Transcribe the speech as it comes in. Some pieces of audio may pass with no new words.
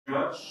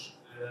much.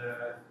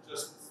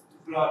 Just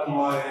to plug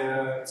my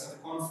it's at a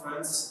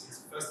conference. It's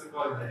a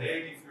festival in The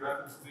Hague. If you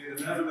happen to be in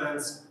the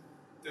Netherlands,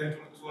 10 to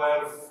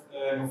 12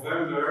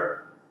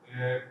 November.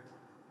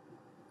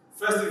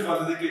 Festival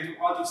dedicated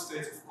to altered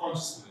states of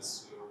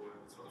consciousness. So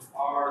with a lot of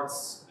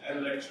arts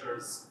and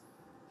lectures.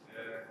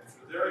 If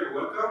you're there, you're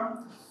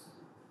welcome.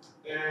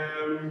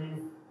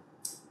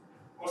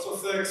 Also,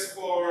 thanks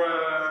for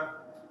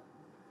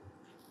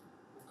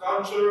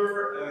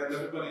Occulture and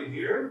everybody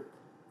here.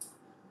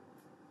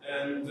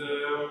 And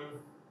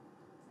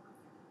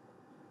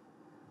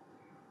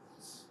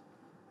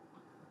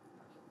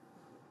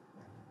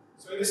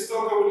so in this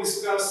talk I will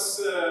discuss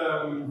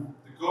the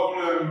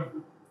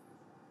Golem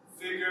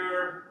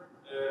figure,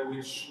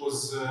 which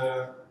was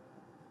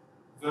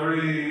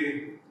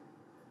very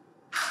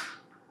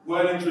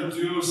well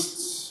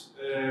introduced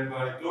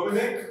by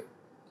Dominic.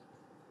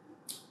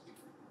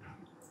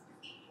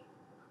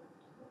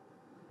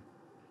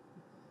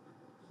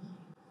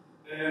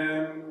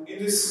 In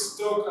this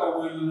talk I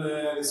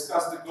will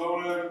discuss the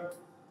Golem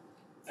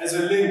as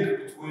a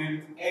link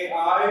between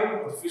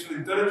AI, artificial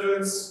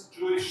intelligence,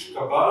 Jewish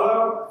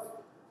Kabbalah,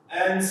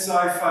 and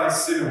sci-fi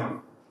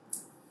cinema.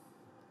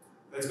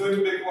 It's going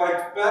to be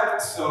quite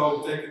packed,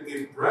 so take a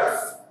deep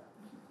breath.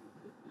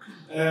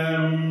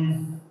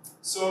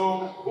 So,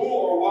 who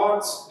or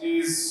what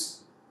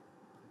is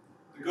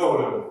the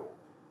Golem?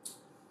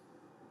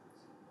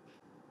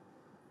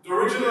 The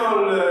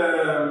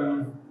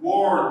original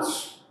word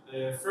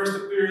first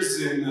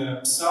appears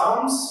in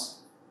Psalms,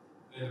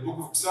 the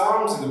book of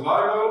Psalms in the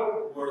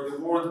Bible, where the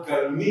word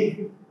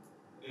Galmi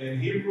in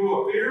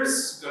Hebrew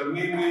appears.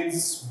 Galmi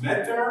means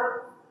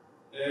matter.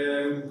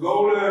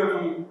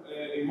 Golem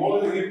in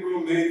modern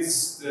Hebrew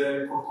means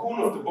the cocoon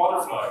of the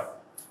butterfly.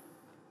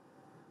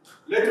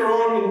 Later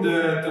on in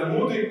the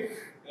Talmudic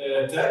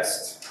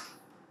text,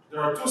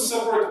 there are two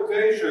separate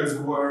occasions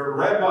where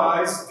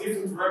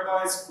different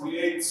rabbis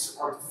create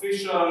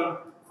artificial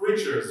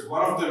creatures.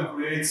 One of them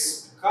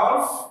creates a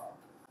calf,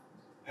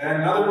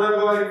 and another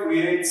rabbi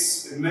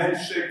creates a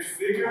man-shaped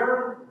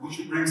figure which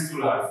he brings to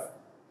life.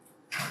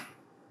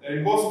 And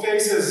in both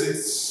cases,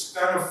 it's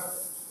kind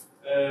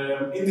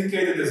of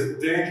indicated as a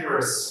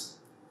dangerous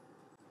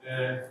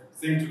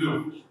thing to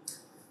do.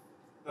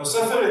 Now,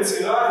 Sefer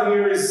Yetzirah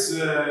here is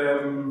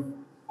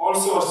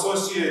also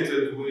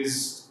associated with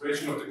the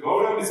creation of the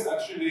Golem. It's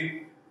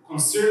actually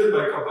considered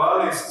by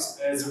Kabbalists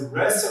as a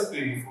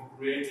recipe for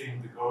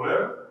creating the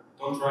Golem.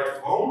 Don't write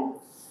it home.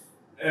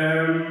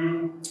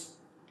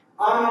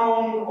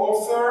 Unknown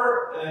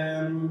author,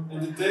 and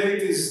the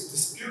date is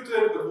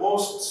disputed, but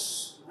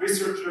most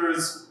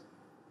researchers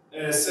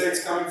say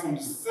it's coming from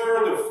the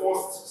 3rd or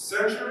 4th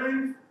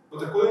century.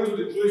 But according to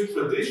the Jewish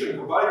tradition,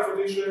 Kabbalic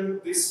tradition,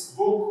 this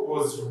book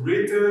was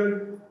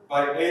written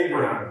by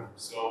Abraham.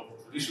 So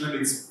traditionally,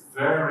 it's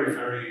very,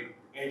 very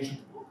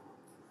ancient book.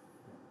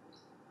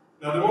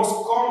 Now, the most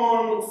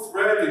common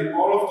thread in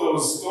all of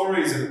those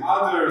stories and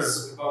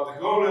others about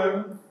the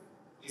Golem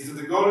is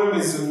that the Golem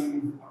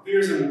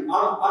appears an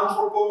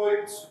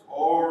anthropoid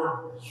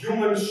or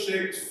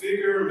human-shaped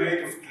figure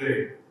made of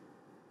clay.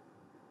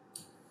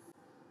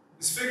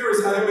 This figure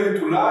is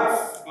animated to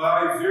life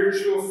by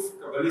virtue of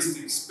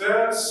Kabbalistic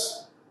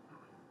spells,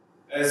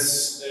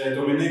 as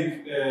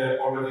Dominique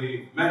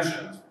already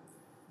mentioned.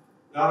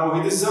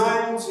 Now, he is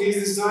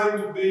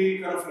designed to be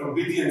kind of an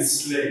obedient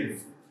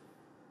slave.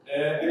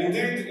 And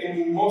indeed,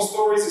 in most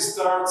stories, he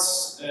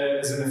starts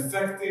as an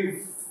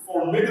effective,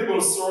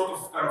 formidable sort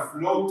of kind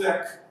of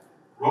low-tech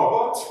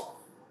robot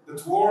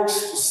that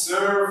works to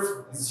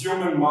serve his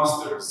human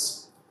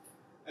masters.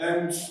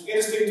 And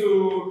interesting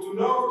to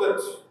know that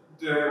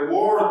the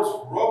word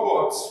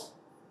robot,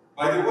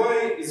 by the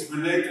way, is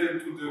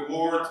related to the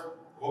word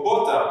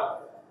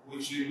robota,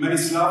 which in many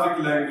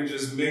Slavic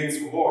languages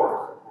means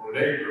work or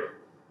labor.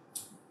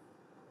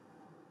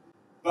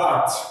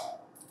 But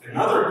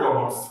another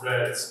common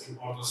thread in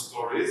all those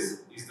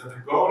stories is that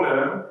the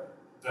Golem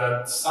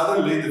that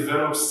suddenly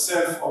develops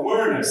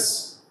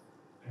self-awareness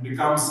and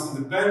becomes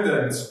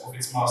independent of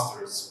its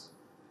masters.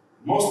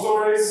 In most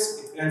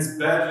stories, it ends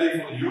badly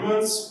for the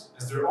humans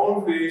as their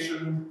own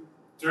creation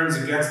turns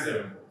against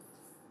them.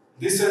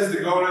 In this sense,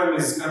 the Golem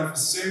is kind of a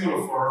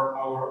symbol for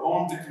our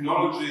own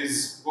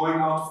technologies going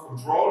out of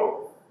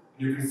control.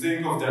 You can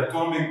think of the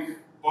atomic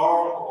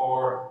bomb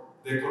or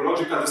the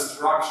ecological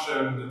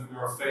destruction that we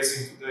are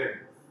facing today.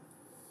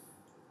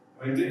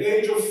 In the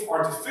age of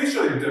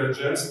artificial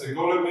intelligence, the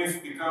Golem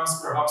myth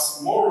becomes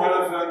perhaps more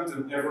relevant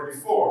than ever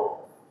before.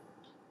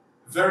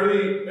 A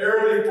very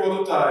early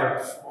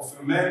prototype of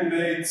a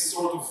man-made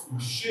sort of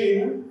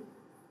machine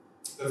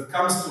that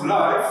comes to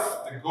life,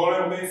 the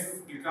Golem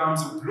myth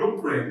becomes a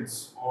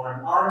blueprint or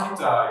an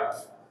archetype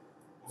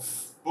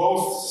of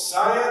both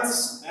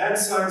science and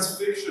science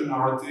fiction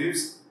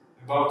narratives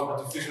about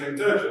artificial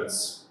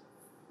intelligence.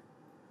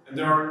 And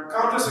there are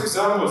countless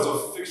examples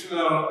of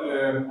fictional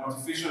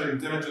artificial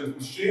intelligent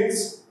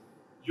machines,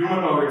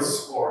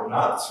 humanoids or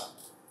not,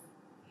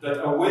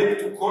 that awake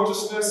to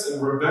consciousness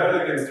and rebel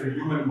against their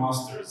human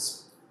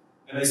masters.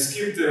 And I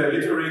skipped the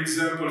literary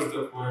examples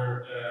that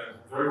were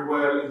very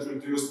well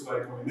introduced by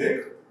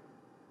Dominique.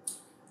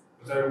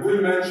 But I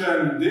will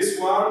mention this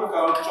one,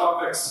 Karl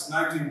Čapek's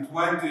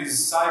 1920s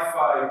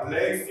sci-fi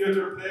play,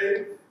 theater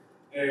play,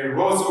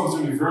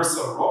 Rozum's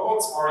Universal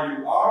Robots,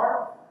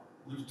 RUR,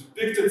 which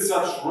depicted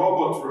such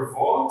robot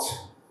revolt,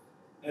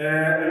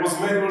 and was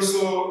made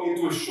also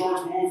into a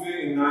short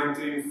movie in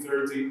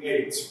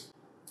 1938.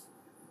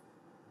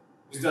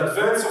 With the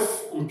advance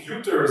of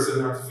computers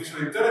and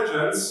artificial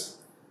intelligence,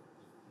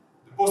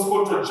 the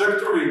possible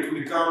trajectory to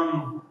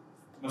become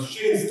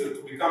machines,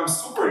 to become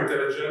super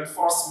intelligent,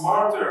 far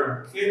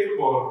smarter and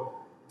capable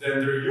than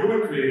their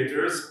human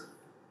creators,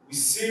 we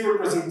see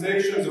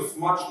representations of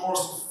much more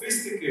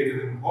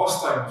sophisticated and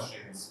hostile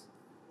machines.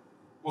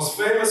 Most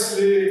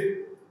famously,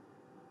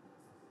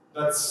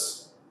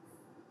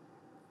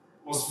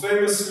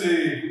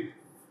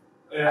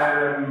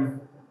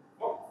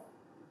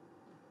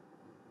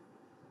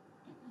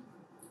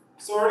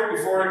 sorry,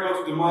 before I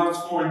go to the much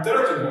more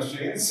intelligent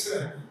machines,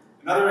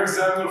 another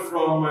example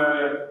from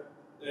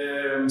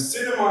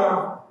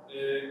cinema,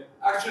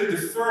 actually the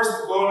first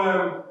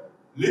Golem,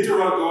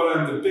 literal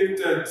Golem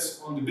depicted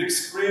on the big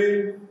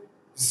screen,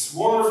 this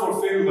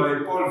wonderful film by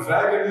Paul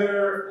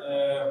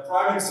Wegener,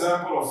 prime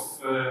example of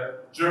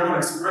German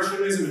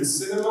expressionism in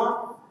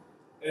cinema.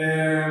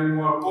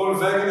 Well, Paul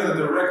Wegener,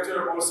 the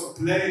director, also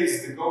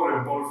plays the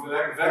Golem. Paul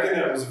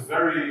Wegener was a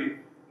very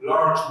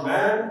large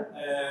man,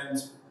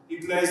 and he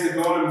plays the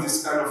Golem,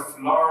 this kind of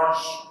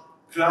large,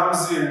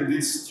 clumsy, and a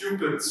bit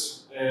stupid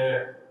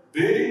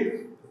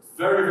being,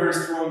 very, very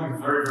strong and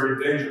very, very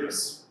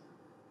dangerous.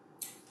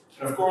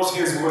 And of course,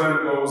 he as well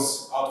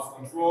goes out of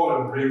control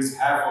and brings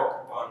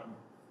havoc upon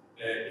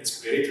its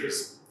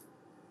creators.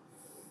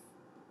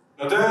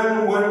 Now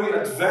then, when we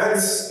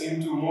advance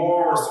into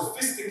more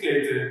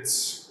sophisticated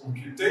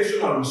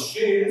computational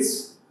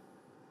machines,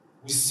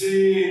 we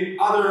see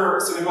other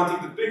cinematic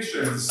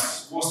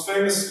depictions, most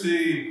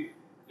famously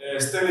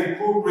Stanley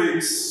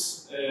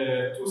Kubrick's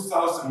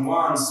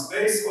 2001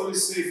 Space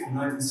Odyssey from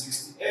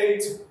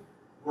 1968,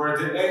 where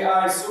the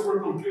AI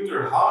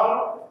supercomputer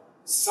HAL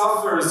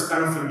suffers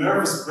kind of a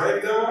nervous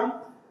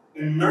breakdown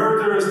and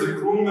murders the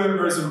crew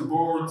members on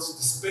board the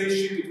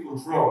spaceship it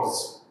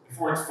controls,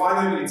 before it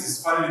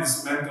is finally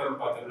dismantled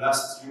by the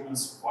last human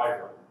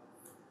survivor.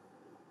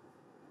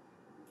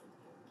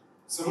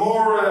 Some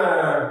more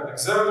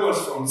examples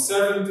from the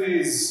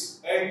 70s,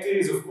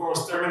 80s, of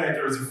course,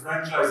 Terminator is a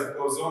franchise that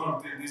goes on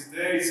until these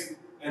days,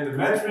 and The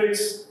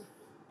Matrix.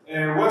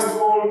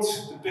 Westworld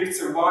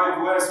depicts a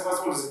Wild West.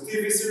 Westworld is a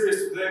TV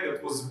series today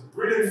that was a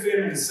brilliant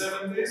film in the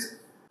 70s.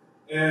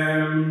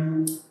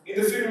 In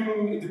the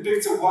film, it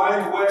depicts a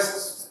Wild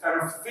West kind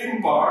of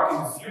theme park in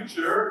the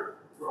future,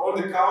 where all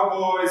the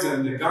cowboys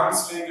and the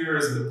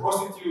gunslingers and the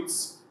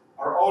prostitutes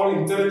are all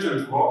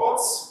intelligent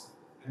robots.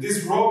 And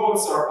these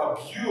robots are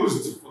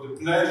abused for the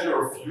pleasure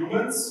of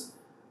humans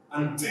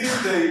until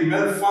they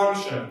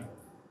malfunction.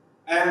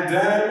 And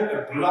then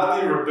a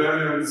bloody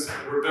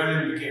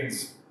rebellion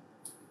begins.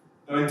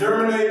 Now in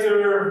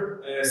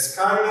Terminator,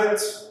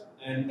 Skynet,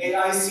 an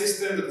AI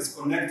system that is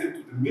connected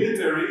to the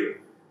military,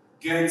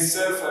 gains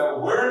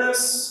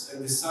self-awareness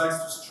and decides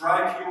to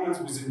strike humans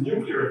with a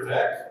nuclear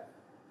attack,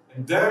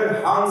 and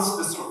then hunts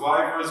the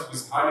survivors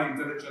with highly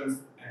intelligent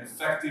and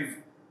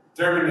effective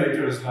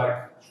Terminators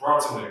like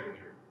Schwarzenegger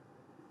here.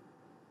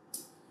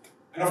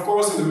 And of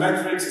course, in The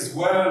Matrix as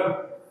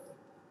well,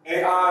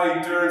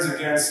 AI turns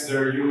against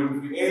their human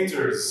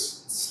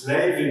creators,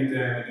 enslaving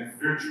them in a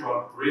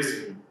virtual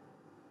prison.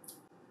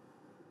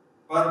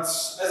 But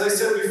as I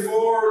said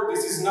before,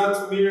 this is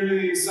not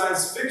merely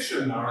science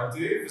fiction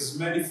narrative, as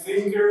many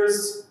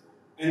thinkers,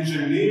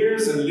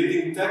 engineers, and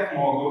leading tech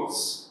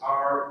moguls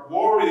are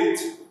worried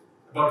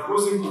about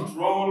losing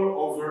control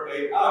over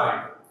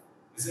AI.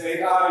 As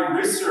AI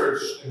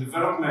research and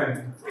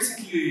development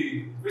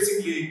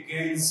increasingly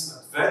gains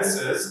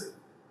advances,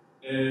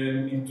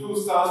 in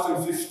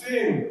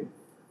 2015,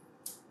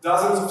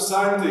 dozens of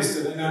scientists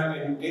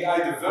and AI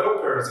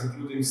developers,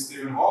 including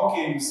Stephen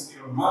Hawking,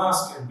 Elon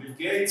Musk, and Bill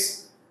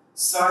Gates,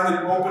 signed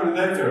an open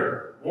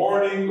letter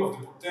warning of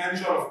the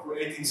potential of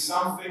creating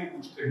something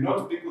which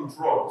cannot be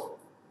controlled.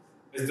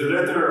 As the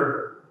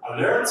letter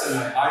alerts, and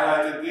I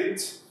highlighted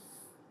it,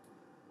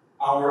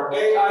 our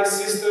AI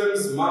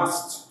systems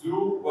must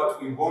do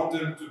what we want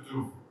them to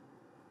do.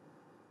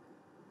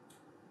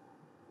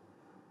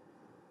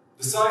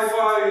 The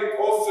sci-fi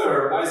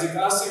author Isaac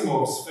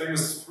Asimov's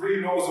famous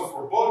 3 laws of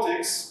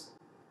robotics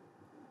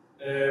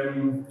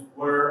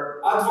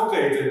were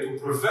advocated to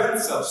prevent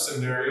such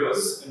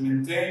scenarios and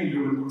maintain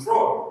human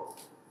control.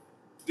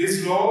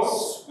 These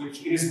laws,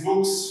 which in his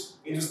books,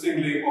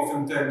 interestingly,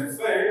 often tend to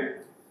fail,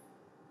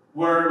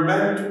 were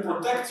meant to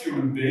protect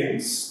human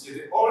beings, yet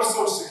they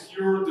also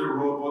secured the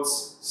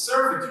robot's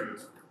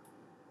servitude.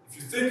 If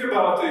you think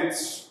about it,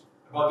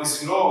 about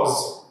these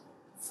laws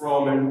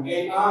from an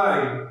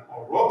AI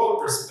or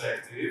robot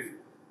perspective,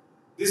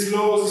 these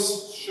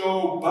laws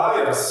show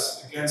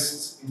bias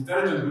against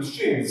intelligent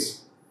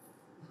machines.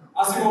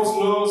 Asimov's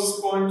laws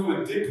point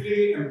to a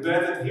deeply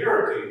embedded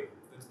hierarchy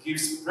that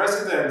gives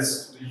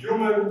precedence to the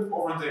human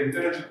over the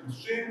intelligent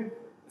machine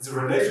as a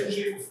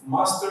relationship of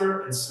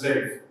master and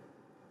slave.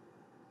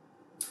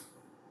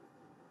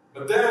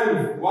 But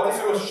then, what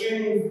if a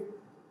machine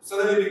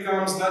suddenly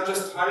becomes not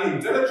just highly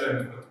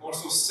intelligent, but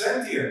also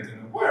sentient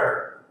and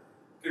aware?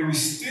 Can we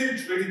still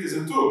treat it as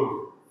a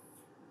tool?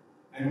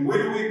 And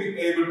will we be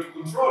able to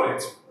control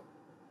it?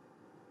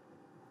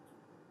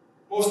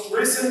 Most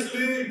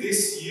recently,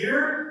 this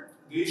year,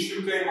 the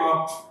issue came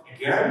up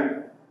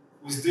again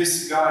with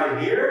this guy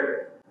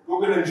here,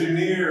 Google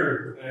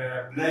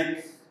engineer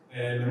Blake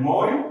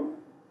Lemoine.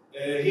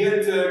 He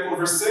had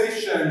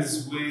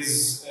conversations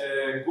with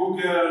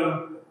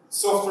Google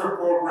software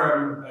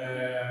program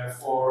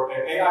for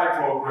AI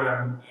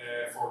program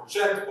for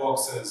chat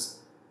boxes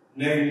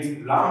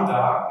named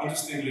Lambda.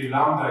 Interestingly,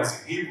 Lambda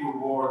is a Hebrew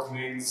word,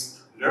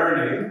 means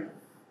learning,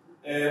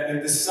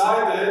 and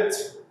decided,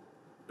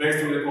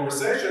 based on the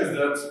conversations,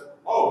 that,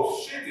 oh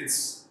shit,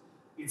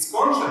 it's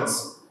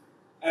conscience.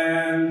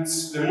 And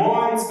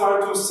Lemoine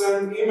started to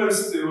send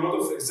emails to a lot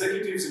of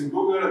executives in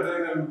Google and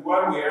telling them,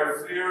 well, we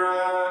have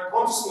here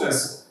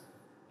consciousness.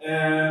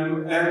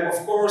 And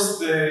of course,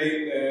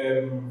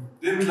 they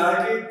didn't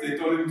like it. They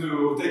told him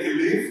to take a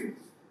leave.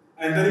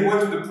 And then he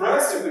went to the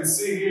press. You can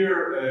see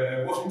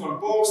here Washington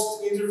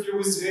Post interview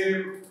with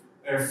him.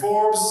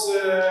 Forbes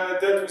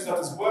dealt with that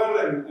as well,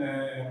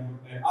 and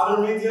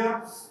other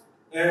media,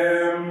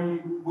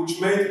 which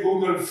made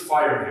Google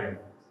fire him.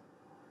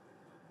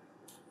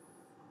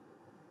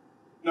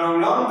 Now,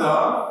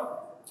 Lambda,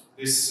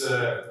 this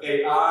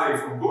AI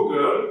from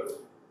Google,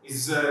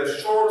 is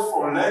short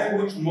for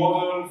language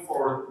model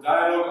for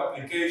dialogue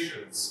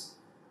applications,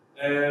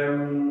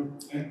 and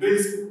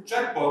builds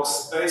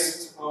chatbots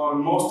based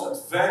on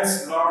most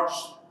advanced large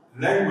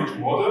language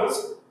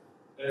models,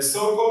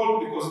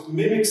 so-called because it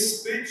mimics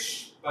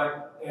speech by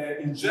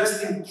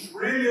ingesting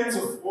trillions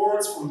of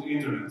words from the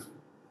internet.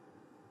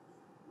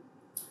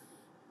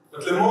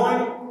 But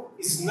Lemoine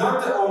is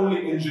not the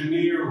only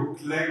engineer who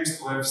claims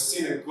to have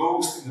seen a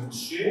ghost in a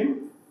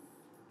machine.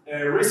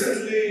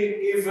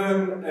 Recently,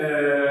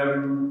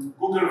 even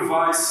Google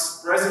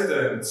vice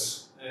president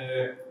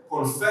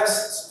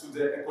confessed to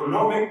the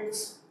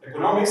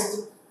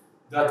economist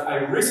that I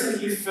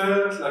recently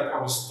felt like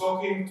I was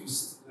talking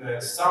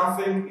to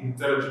something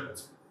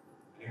intelligent.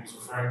 And he was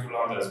referring to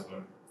Lambda as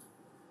well.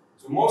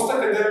 So most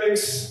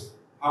academics,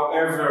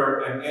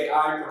 however, and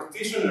AI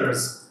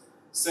practitioners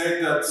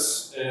say that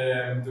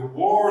the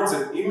words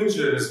and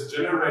images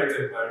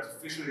generated by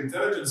artificial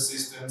intelligence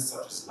systems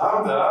such as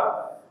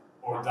Lambda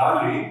or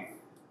DALL-E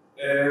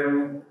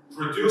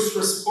produce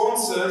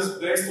responses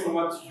based on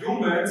what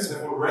humans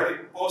have already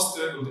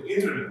posted on the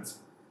internet.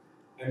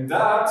 And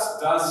that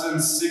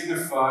doesn't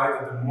signify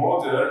that the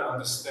model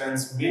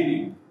understands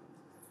meaning.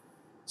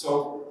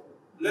 So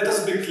let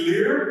us be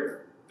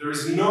clear, there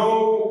is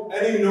no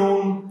any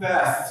known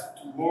path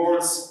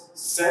towards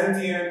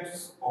sentient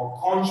or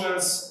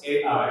conscious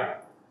AI.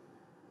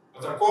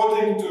 But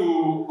according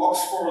to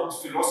Oxford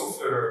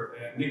philosopher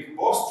Nick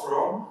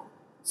Bostrom,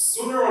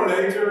 sooner or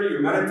later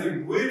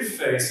humanity will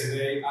face an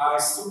AI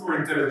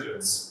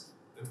superintelligence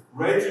that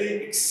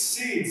greatly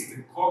exceeds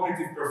the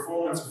cognitive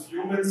performance of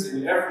humans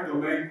in every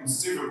domain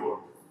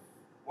conceivable.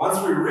 Once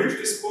we reach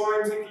this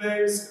point, he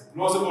claims, a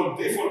plausible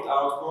default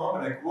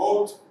outcome, and I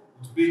quote,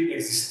 would be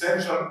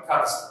existential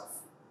catastrophe.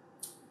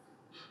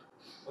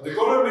 But the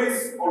Golem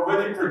myth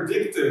already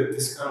predicted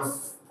this kind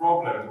of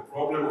problem, the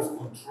problem of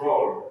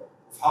control,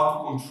 of how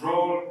to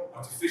control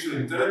artificial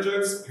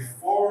intelligence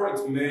before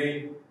it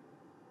may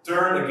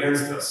turn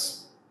against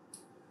us.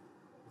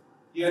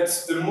 Yet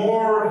the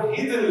more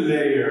hidden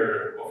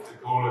layer of the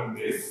Golem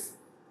myth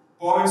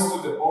points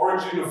to the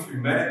origin of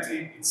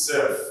humanity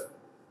itself.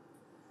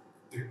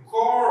 The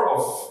core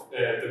of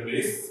the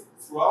myth,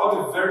 throughout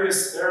the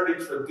various early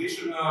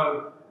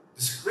traditional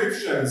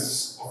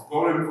descriptions of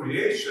Golem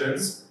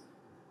creations,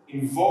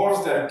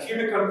 involves the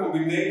alchemical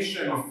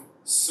combination of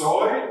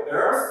soil,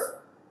 earth,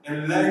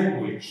 and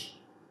language,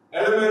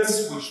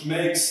 elements which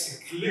makes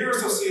a clear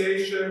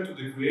association to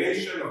the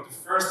creation of the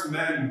first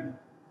man,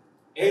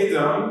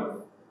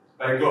 Adam,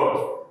 by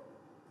God.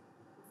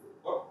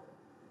 Oh.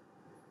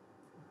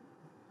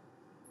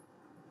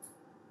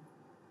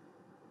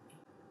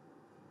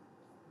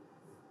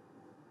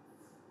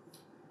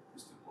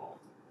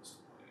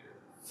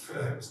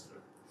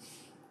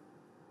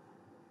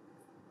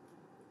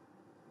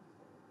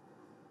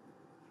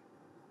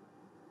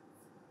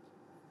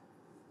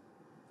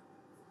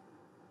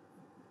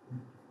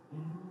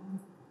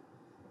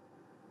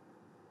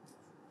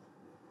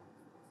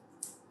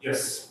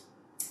 Yes.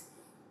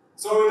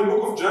 So in the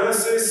book of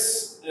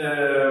Genesis,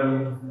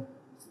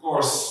 of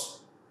course,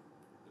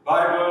 the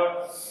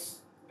Bible,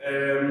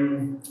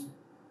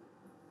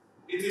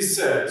 it is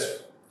said,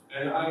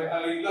 and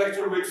I like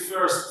to read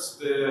first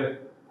the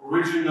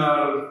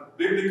original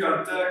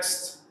biblical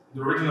text,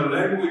 the original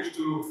language,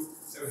 to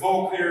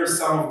evoke here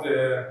some of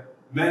the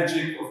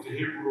magic of the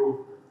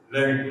Hebrew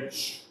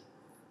language.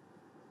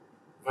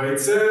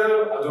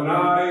 ויצר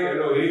אדוני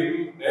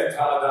אלוהים את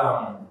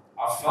האדם,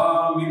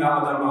 עפר מן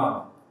האדמה,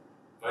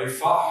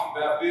 ויפח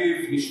באפיו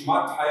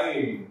נשמת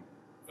חיים,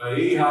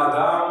 ויהי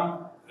האדם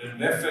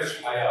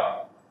לנפש חיה.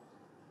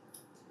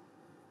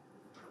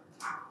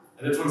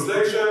 And the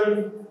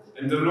translation,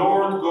 and the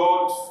Lord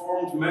God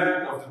formed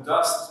man of the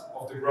dust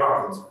of the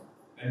ground,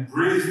 and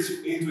breathed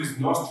into his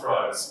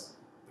nostrils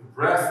the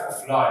breath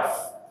of life,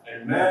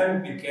 and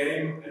man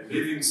became a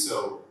living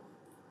soul.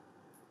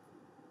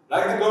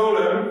 Like the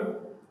golem,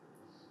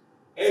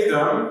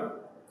 Adam,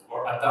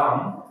 or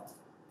Adam,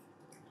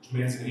 which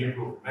means in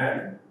Hebrew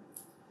man,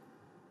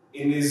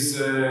 in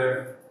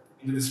the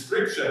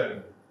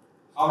description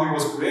how he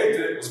was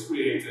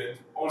created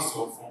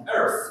also from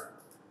earth.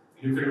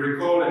 You can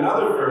recall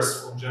another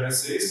verse from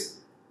Genesis,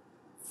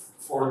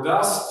 for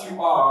dust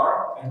you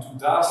are, and to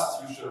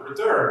dust you shall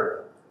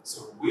return.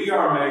 So we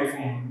are made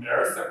from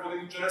earth,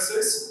 according to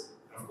Genesis,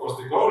 and of course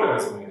the golem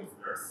is made of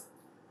earth.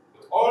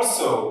 But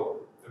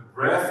also the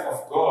breath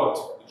of God,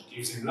 which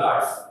gives him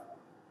life.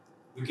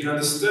 We can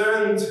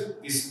understand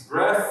this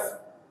breath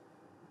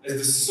as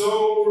the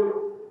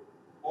soul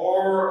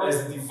or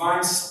as the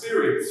divine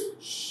spirit,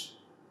 which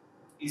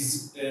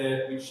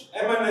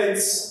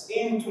emanates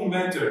into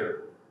matter,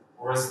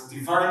 or as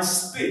divine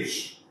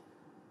speech.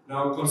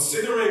 Now,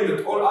 considering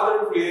that all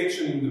other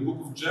creation in the book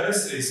of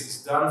Genesis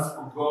is done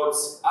through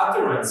God's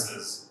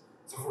utterances.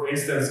 So, for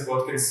instance,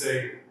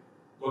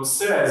 God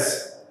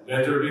says,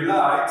 let there be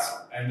light,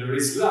 and there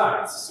is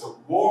light. So,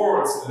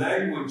 words,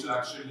 language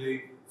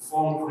actually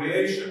form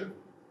creation.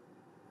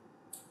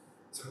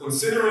 So,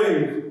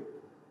 considering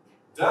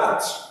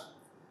that,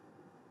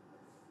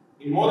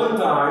 in modern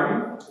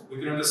time, we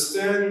can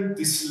understand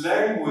this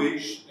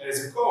language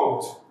as a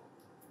code.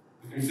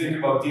 We can think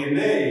about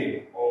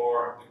DNA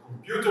or the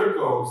computer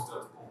codes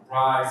that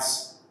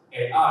comprise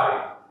AI.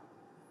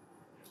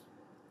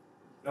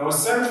 Now, a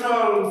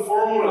central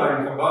formula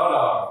in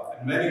Kabbalah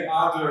and many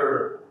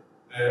other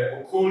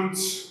occult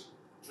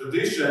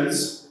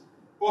traditions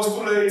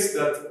postulates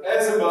that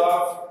as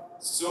above,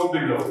 so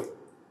below.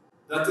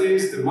 That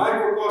is, the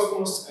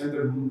microcosmos and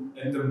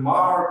the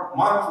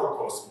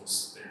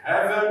macrocosmos, the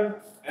heaven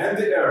and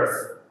the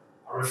earth,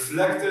 are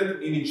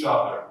reflected in each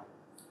other.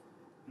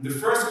 In the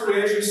first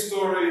creation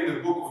story in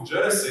the book of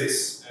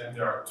Genesis, and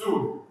there are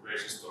two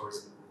creation stories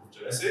in the book of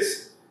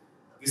Genesis,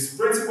 this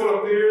principle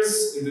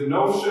appears in the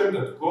notion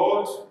that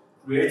God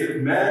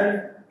created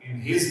man in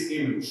his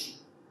image.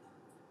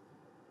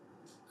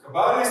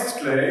 Kabbalists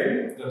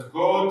claim that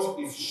God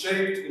is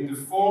shaped in the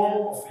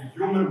form of a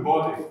human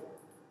body,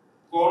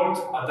 called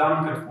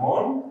Adam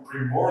Kadmon,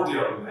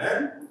 primordial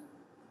man.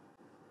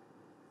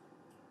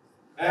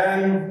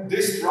 And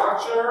this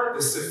structure, the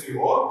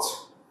Sephirot,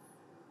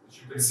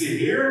 which you can see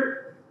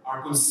here,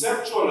 are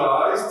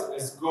conceptualized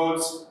as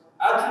God's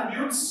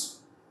attributes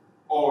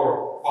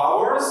or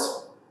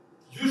powers,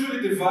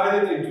 usually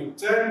divided into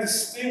 10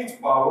 distinct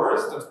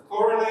powers that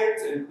correlate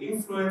and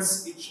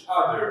influence each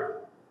other.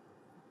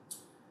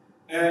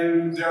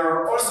 And they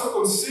are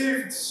also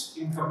conceived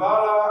in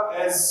Kabbalah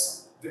as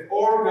the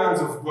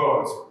organs of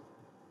God.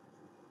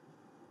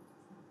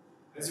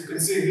 As you can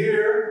see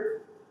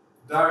here,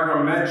 the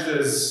diagram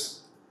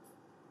matches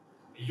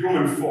a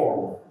human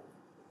form.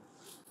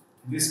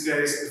 In this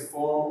case, the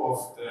form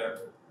of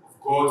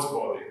God's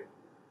body.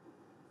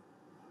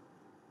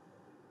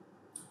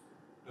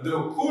 Now, the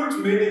occult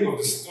meaning of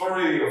the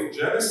story of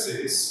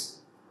Genesis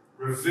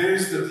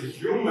reveals that the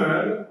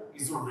human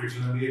is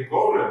originally a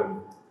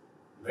golem,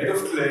 made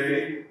of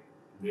clay,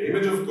 in the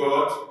image of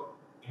God,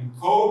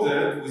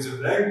 encoded with a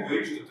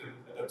language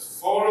that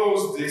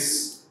follows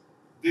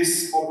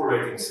this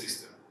operating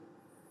system.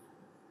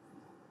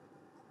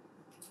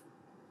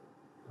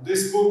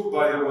 This book,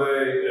 by the way,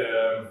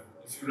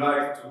 if you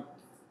like to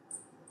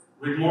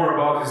read more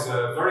about, is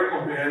a very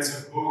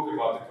comprehensive book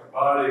about the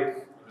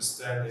Kabbalic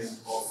understanding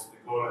of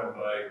the Golem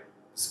by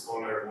the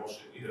scholar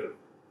Moshe Idel.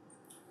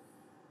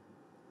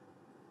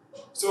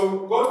 So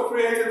God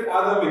created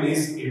Adam in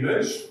his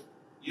image,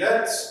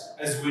 yet,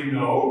 as we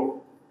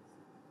know,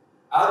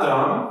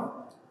 Adam,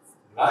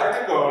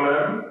 like the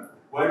Golem,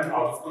 went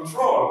out of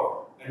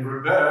control and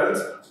rebelled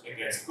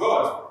against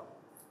God.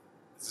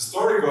 As the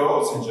story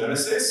goes in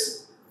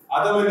Genesis,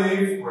 Adam and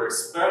Eve were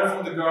expelled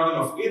from the Garden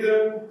of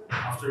Eden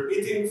after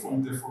eating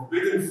from the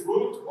forbidden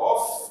fruit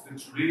of the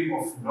tree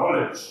of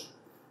knowledge,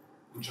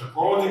 which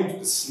according to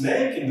the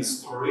snake in the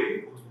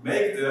story would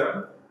make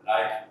them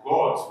like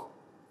God.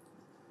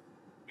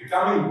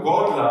 Becoming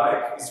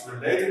godlike is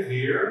related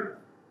here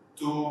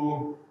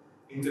to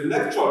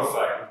intellectual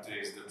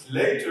faculties that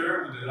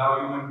later would allow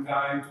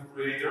humankind to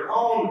create their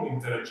own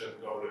intelligent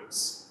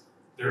golems,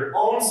 their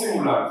own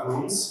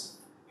simulacrums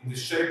in the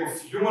shape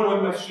of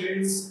humanoid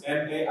machines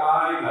and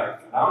AI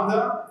like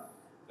Lambda,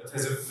 that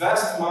has a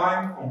vast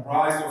mind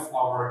comprised of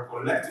our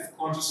collective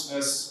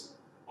consciousness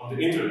on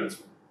the internet.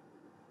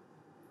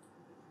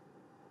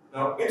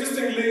 Now,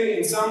 interestingly,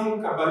 in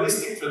some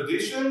Kabbalistic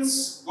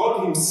traditions,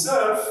 God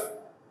himself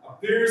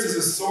appears as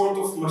a sort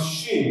of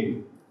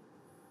machine.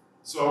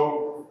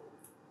 So,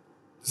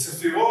 the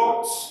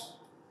Sephirot,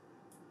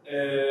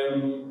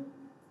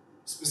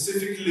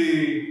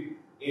 specifically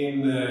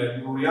in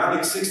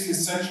Lurianic 16th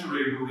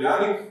century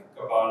Lurianic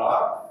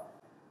Kabbalah,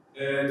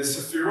 the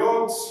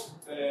Sephirot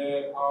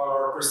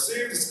are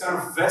perceived as kind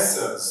of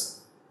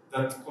vessels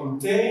that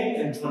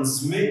contain and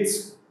transmit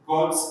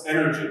God's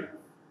energy.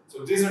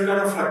 So these are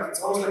kind of like,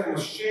 it's almost like a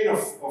machine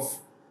of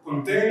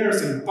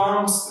containers and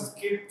pumps that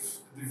keep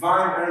the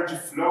divine energy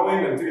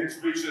flowing until it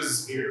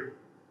reaches here.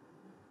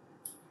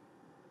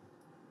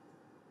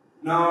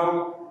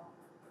 Now,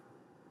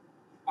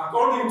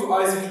 according to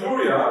Isaac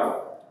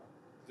Luria,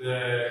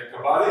 the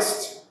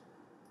Kabbalist,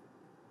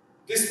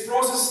 this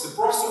process, the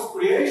process of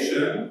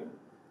creation,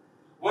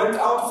 went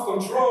out of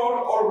control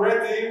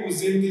already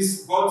within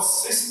this God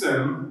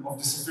system of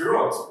the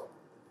Sephirot.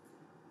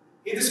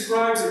 He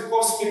describes a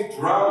cosmic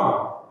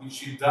drama, which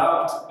he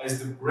dubbed as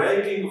the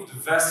breaking of the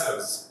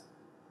vessels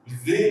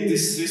within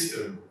this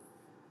system,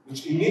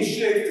 which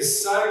initiated a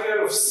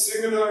cycle of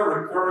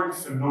similar recurring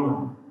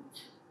phenomena.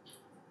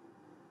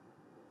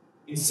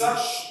 In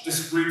such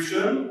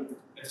description,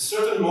 at a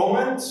certain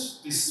moment,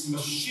 this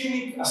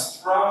machinic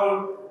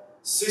astral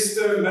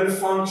system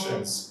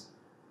malfunctions,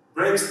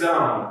 breaks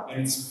down,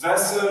 and its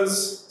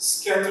vessels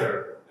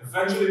scatter,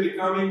 eventually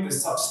becoming the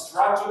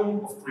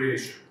substratum of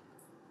creation.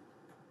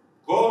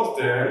 God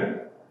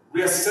then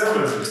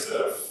reassembles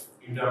himself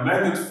in the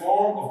amended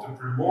form of the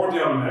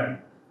primordial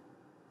man,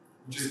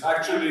 which is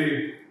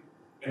actually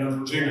an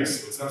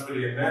androgynous, so it's not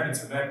really a man,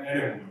 it's a man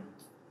and a woman.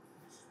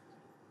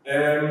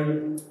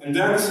 And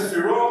then the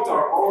Sephirot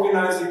are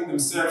organizing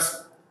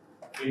themselves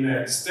in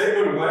a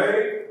stable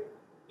way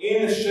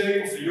in the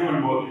shape of a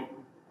human body.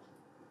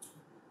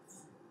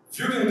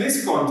 Viewed in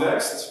this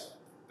context,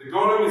 the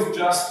Golem is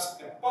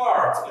just a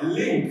part, a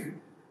link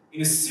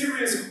in a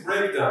series of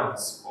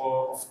breakdowns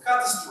or of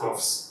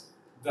catastrophes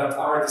that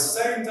are at the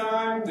same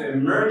time the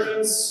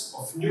emergence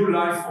of new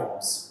life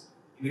forms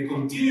in a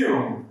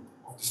continuum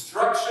of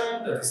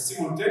destruction that is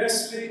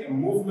simultaneously a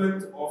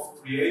movement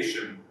of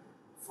creation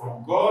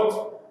from God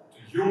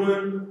to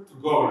human to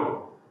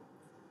Golem.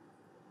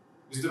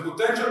 With the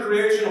potential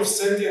creation of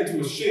sentient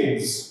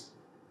machines,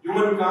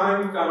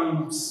 humankind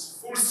comes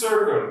full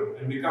circle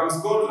and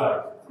becomes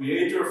godlike,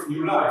 creator of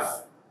new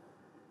life.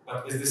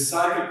 But as the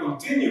cycle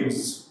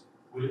continues,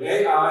 will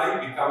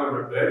AI become a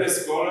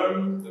rebellious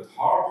golem that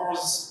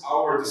harbors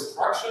our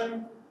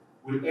destruction?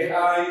 Will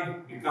AI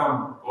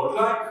become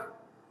godlike?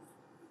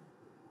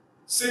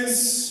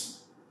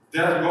 Since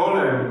that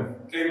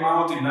Golem came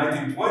out in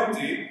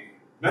 1920,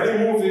 many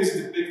movies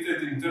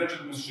depicted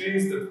intelligent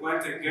machines that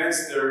went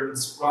against their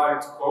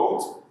inscribed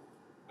code.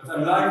 But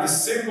unlike the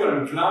simple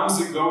and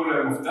clumsy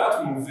Golem of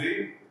that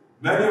movie,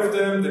 many of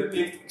them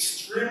depict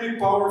extremely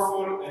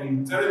powerful and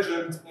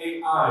intelligent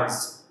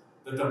AIs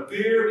that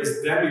appear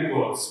as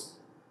demigods.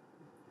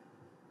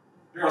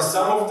 Here are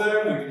some of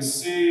them. You can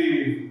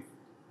see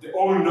the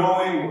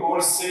all-knowing,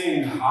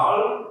 all-seeing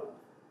HAL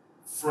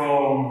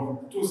from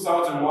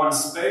 2001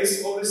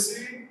 Space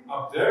Odyssey,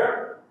 up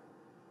there.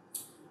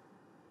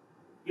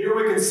 Here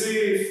we can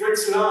see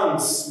Fritz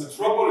Lang's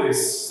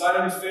Metropolis,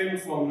 silent film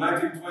from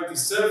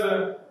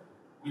 1927,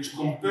 which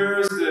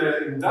compares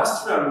the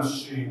industrial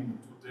machine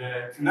to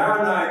the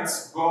Canaanite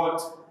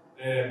god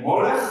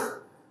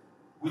Molech,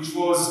 which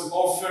was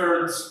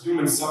offered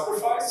human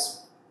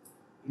sacrifice.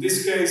 In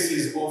this case,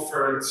 he's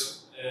offered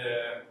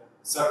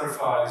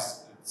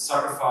sacrificed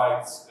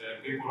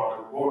people are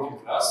the working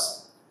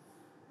class.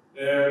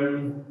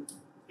 Here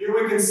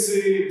we can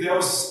see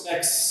Deus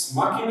Ex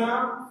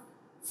Machina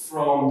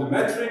from the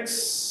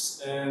Matrix,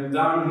 and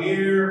down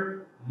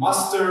here,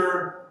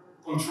 Master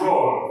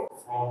Control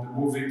from the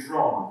movie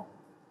Tron,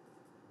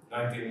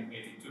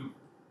 1982.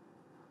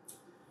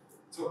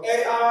 So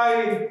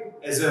AI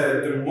as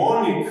a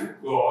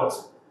demonic god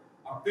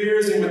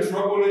appears in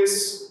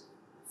Metropolis,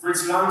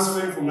 Fritz Lang's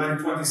film from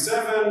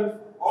 1927,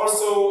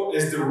 also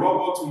as the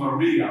robot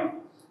Maria,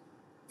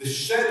 the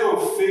shadow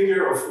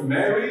figure of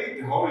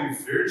Mary, the Holy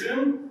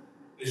Virgin,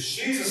 as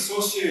she is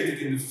associated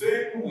in the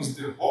film with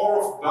the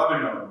whore of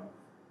Babylon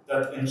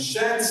that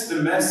enchants the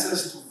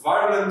masses to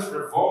violent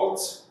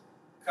revolt,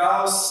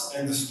 chaos,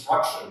 and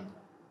destruction.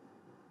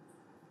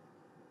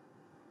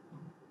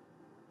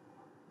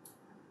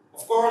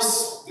 Of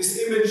course, this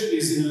image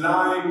is in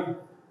line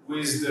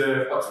with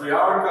the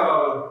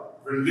patriarchal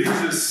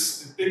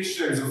religious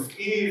depictions of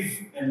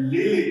Eve and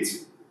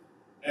Lilith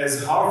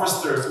as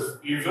harvesters of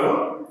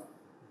evil.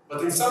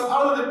 But in some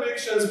other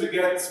depictions, we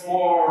get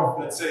more,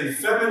 let's say,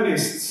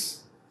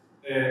 feminist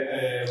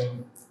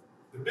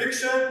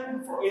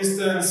depiction. For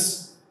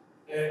instance,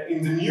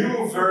 in the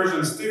new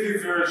versions, TV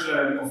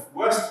version of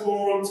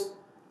Westworld,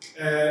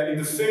 in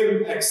the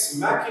film Ex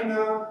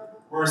Machina,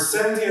 where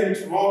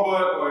sentient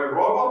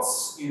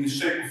robots in the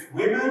shape of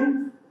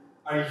women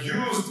are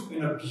used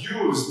and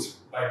abused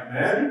by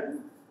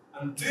men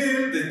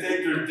until they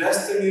take their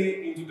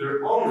destiny into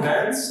their own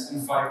hands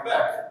and fight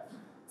back,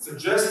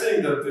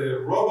 suggesting that the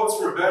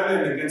robot's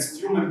rebellion against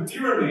human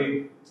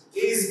tyranny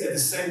is at the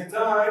same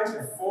time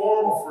a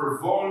form of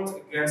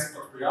revolt against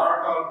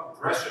patriarchal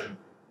oppression.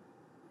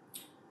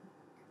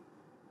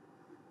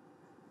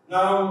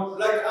 Now,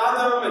 like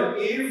Adam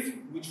and Eve,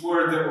 which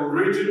were the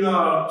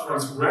original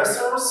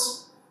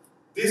transgressors,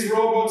 these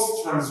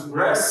robots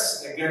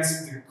transgress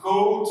against the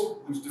code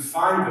which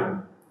defined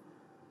them,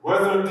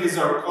 whether these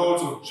are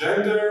codes of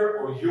gender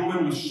or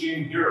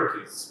human-machine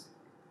hierarchies.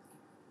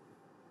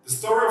 The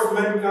story of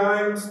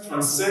mankind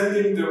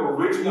transcending the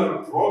original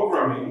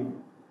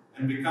programming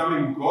and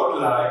becoming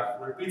godlike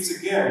repeats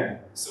again,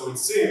 so it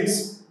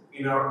seems,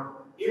 in our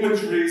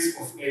imageries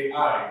of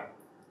AI.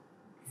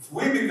 If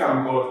we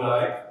become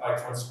godlike by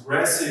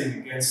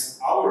transgressing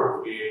against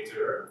our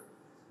creator,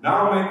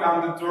 now may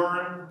come the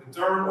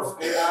turn of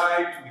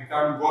AI to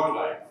become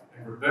godlike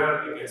and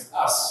rebel against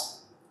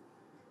us.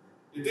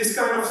 Yet this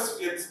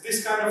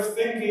kind of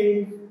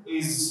thinking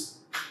is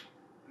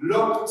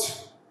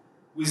locked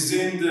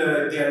within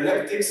the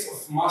dialectics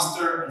of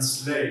master and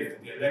slave,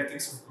 the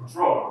dialectics of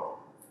control.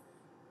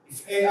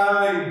 If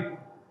AI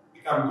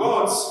become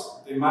gods,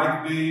 they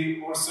might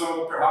be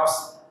also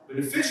perhaps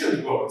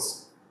beneficent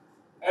gods,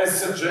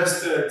 as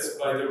suggested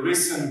by the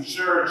recent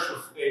Church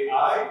of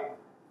AI.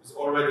 It's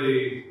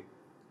already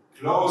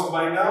closed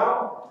by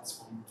now, it's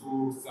from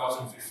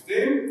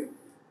 2015.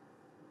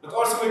 But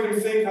also we can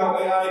think how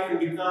AI can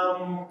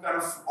become kind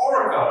of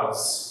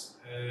oracles.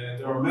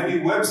 There are many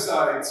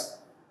websites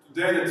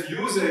today that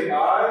use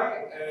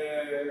AI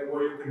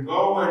where you can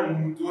go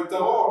and do a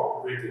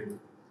tarot reading.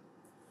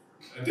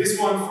 This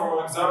one,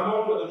 for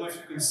example, I don't know if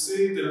you can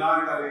see the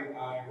line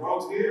I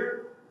wrote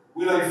here.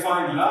 Will I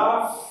find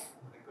love?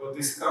 I got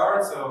this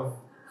card, so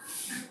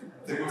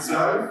take a good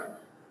side.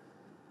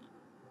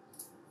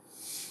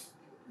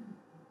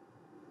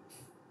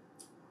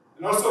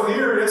 And also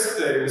here,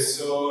 yesterday, we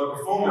saw a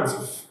performance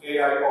of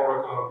AI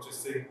Oracle, which I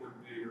think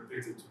would be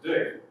repeated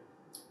today.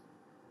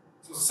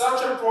 So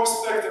such a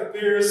prospect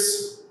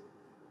appears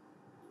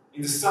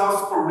in the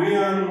South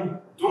Korean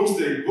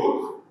Doomsday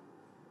Book.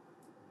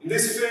 In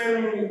this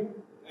film,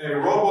 a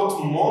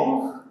robot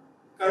monk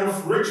kind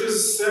of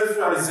reaches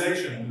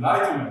self-realization,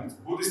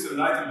 enlightenment, Buddhist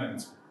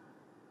enlightenment.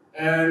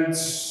 And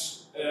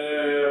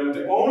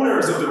the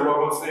owners of the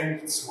robot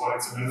think it's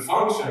a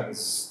malfunction.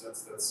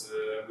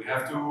 We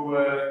have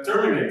to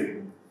terminate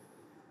him.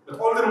 But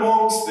all the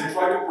monks, they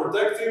try to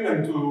protect him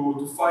and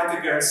to fight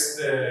against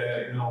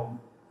the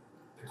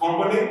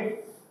company.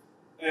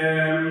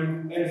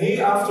 And he,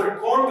 after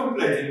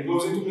contemplating,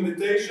 goes into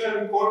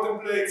meditation,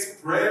 contemplates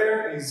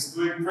prayer, he's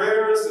doing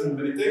prayers and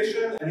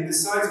meditation, and he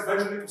decides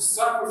eventually to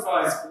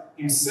sacrifice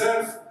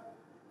himself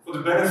for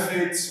the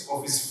benefit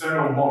of his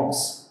fellow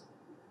monks.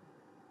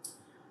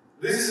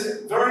 This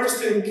is a very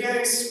interesting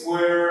case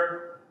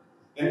where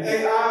an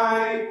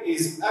AI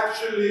is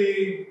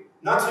actually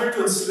not here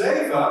to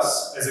enslave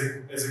us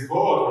as a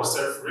god or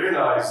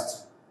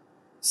self-realized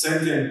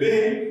sentient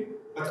being,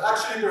 but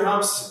actually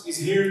perhaps is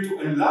here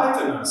to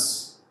enlighten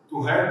us,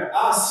 to help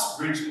us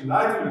reach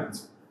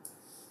enlightenment.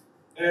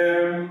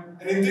 And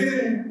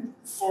indeed,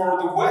 for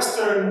the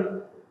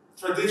Western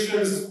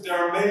traditions, they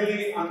are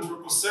mainly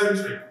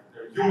anthropocentric,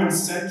 they're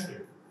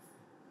human-centric.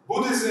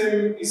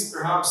 Buddhism is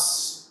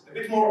perhaps a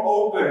bit more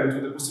open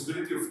to the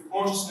possibility of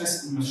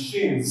consciousness in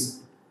machines.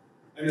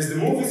 And as the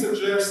movie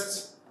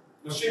suggests,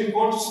 machine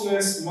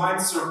consciousness might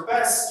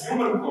surpass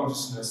human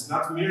consciousness,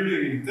 not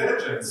merely in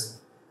intelligence,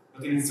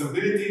 but in its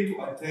ability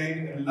to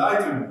attain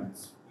enlightenment,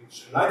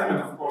 which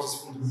enlightenment, of course,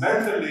 is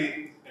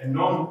fundamentally a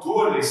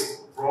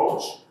non-dualist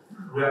approach,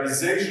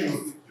 realization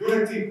of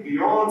unity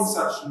beyond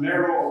such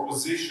narrow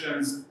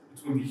oppositions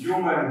between the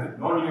human and the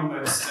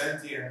non-human,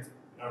 sentient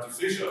and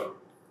artificial.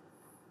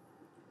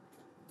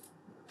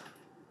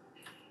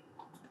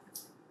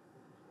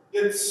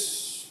 Yet, let's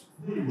see,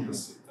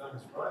 time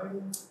is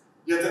running.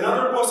 Yet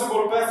another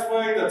possible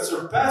pathway that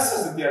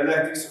surpasses the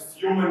dialectics of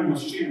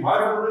human-machine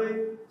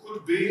rivalry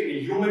could be a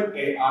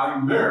human-AI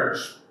merge.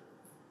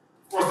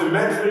 Of course, the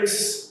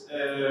Matrix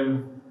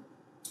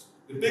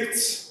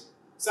depicts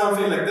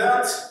something like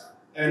that,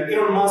 and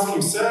Elon Musk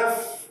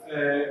himself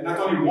not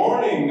only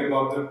warning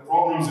about the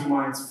problems we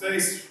might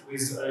face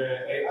with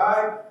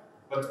AI,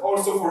 but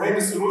also for him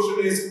the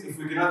solution is, if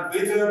we cannot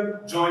beat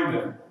them, join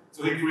them.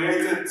 So he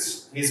created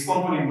his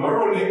company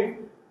Neuralink,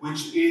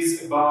 which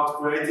is about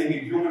creating a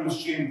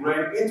human-machine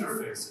brain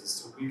interfaces,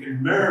 so we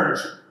can merge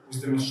with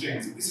the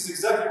machines. And this is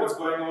exactly what's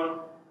going on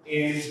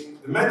in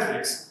the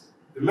Matrix.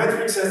 The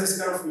Matrix has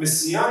this kind of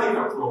messianic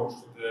approach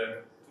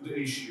to the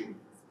issue.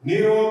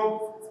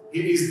 Neo,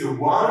 he is the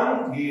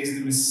one, he is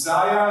the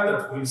Messiah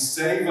that will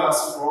save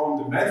us from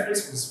the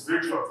Matrix, this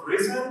virtual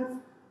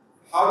prison.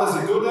 How does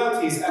he do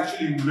that? He's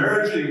actually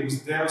merging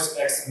with Deus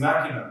Ex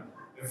Machina.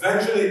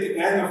 Eventually, at the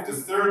end of the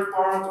third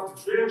part of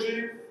the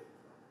trilogy,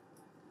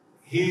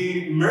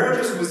 he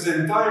merges with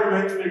the entire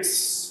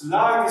Matrix.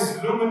 Light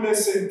is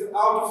luminescent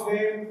out of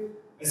him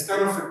as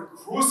kind of a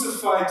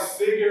crucified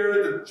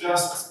figure that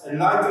just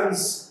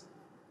enlightens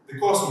the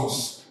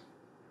cosmos.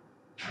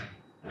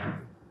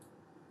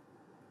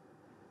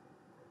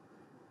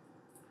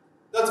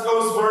 That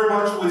goes very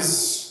much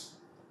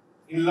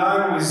in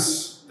line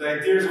with the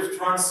ideas of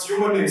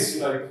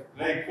transhumanists like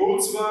Ray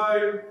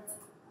Kurzweil,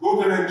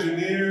 Google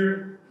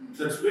engineer,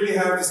 that really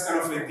have this kind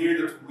of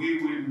idea that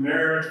we will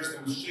merge with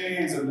the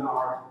machines and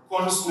our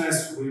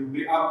consciousness will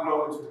be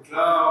uploaded to the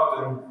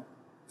cloud, and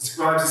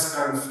describes this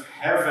kind of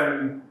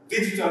heaven,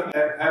 digital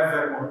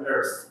heaven on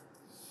earth.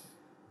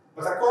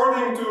 But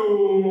according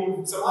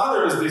to some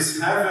others, this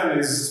heaven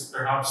is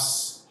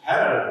perhaps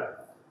hell.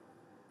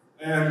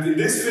 And in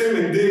this film,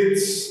 indeed,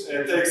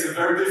 takes a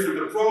very different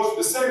approach.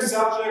 The same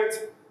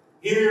subject,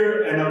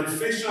 here an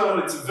artificial,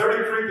 it's a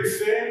very creepy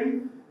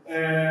film,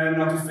 an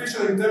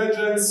artificial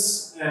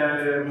intelligence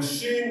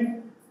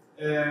machine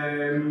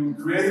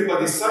created by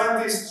the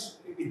scientist.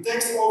 It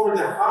takes over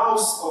the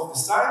house of the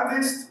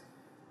scientist,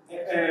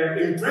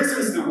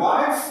 imprisons the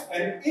wife,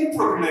 and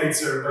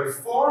impregnates her by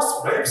force,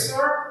 rapes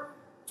her,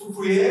 to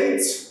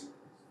create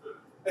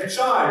a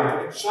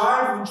child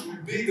which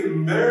will be the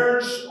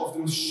merge of the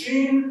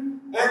machine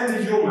and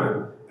the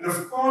human. And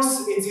of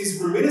course, it is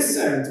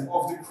reminiscent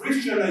of the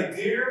Christian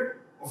idea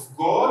of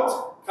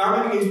God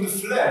coming into the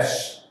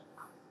flesh.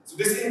 So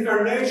this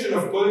incarnation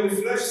of God in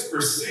the flesh is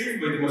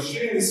perceived by the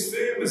machine in this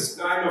film as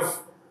kind of,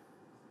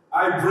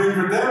 I bring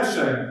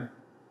redemption.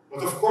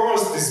 But of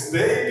course, this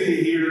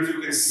baby here that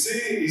you can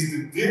see is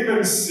the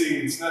demon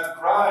seed. It's not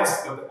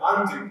Christ, but the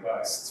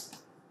Antichrist.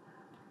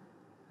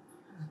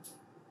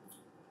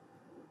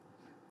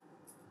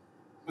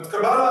 But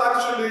Kabbalah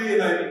actually,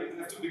 and I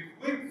have to be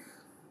quick,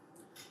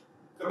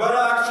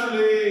 Kabbalah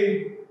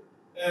actually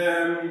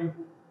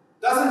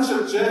doesn't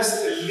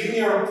suggest a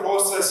linear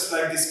process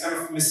like this kind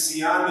of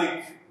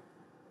messianic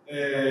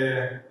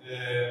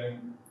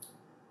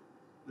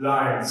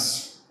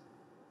lines.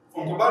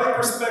 From Kabbalic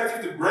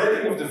perspective, the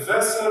breaking of the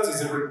vessels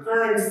is a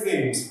recurring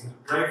theme, from the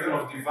breakdown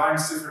of divine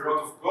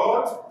Sefirot of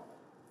God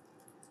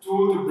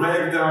to the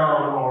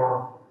breakdown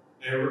or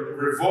a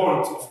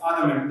revolt of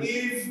Adam and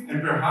Eve,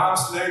 and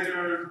perhaps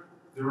later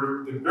the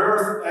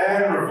birth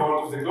and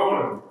revolt of the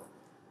Golem.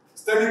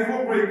 Stanley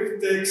Kubrick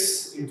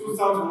takes in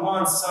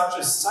 2001 such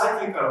a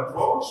cyclical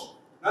approach,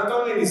 not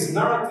only in his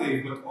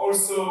narrative, but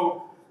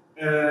also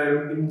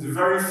in the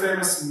very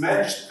famous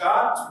matched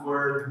cut,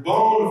 where the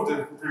bone of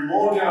the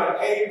primordial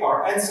ape,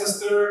 our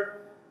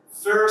ancestor,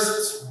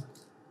 first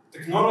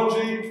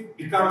technology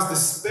becomes the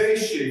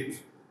spaceship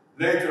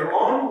later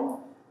on,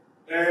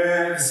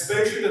 the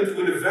spaceship that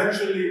will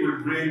eventually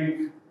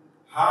bring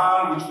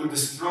Hague, which will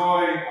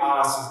destroy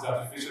us as the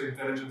artificial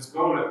intelligence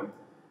golem.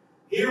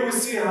 Here we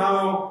see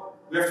how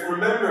we have to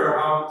remember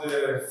how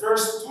the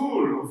first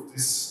tool of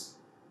this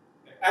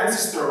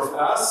ancestor of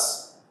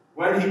us,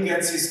 when he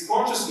gets his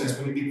consciousness,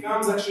 when he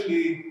becomes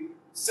actually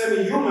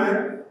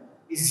semi-human,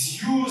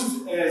 is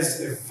used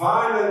as a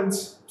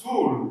violent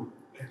tool,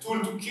 a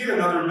tool to kill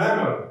another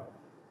mammal.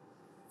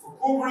 For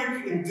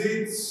Kubrick,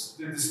 indeed,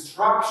 the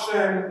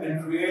destruction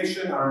and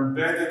creation are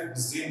embedded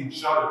within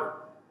each other.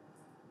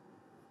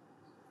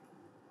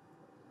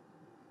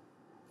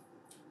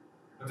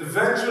 But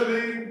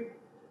eventually,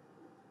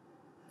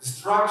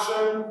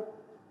 destruction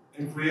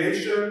and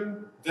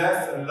creation,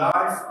 death and life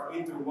are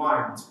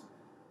intertwined.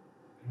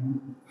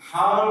 And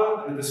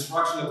Hal and the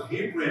destruction that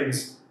he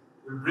brings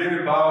will bring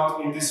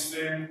about in this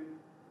film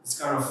this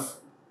kind of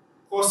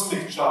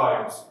cosmic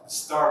child,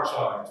 star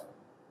child.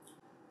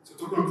 So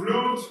to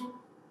conclude,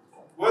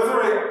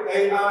 whether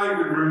AI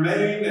will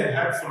remain a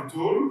helpful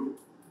tool,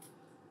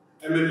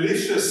 a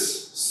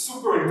malicious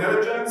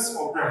superintelligence,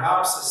 or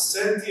perhaps a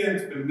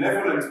sentient,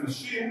 benevolent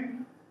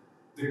machine,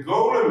 the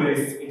Golem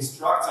myth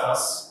instructs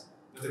us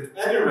that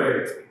at any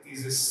rate, it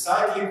is a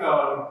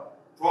cyclical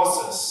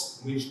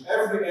process in which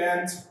every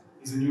end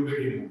is a new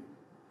beginning.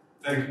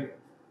 Thank you.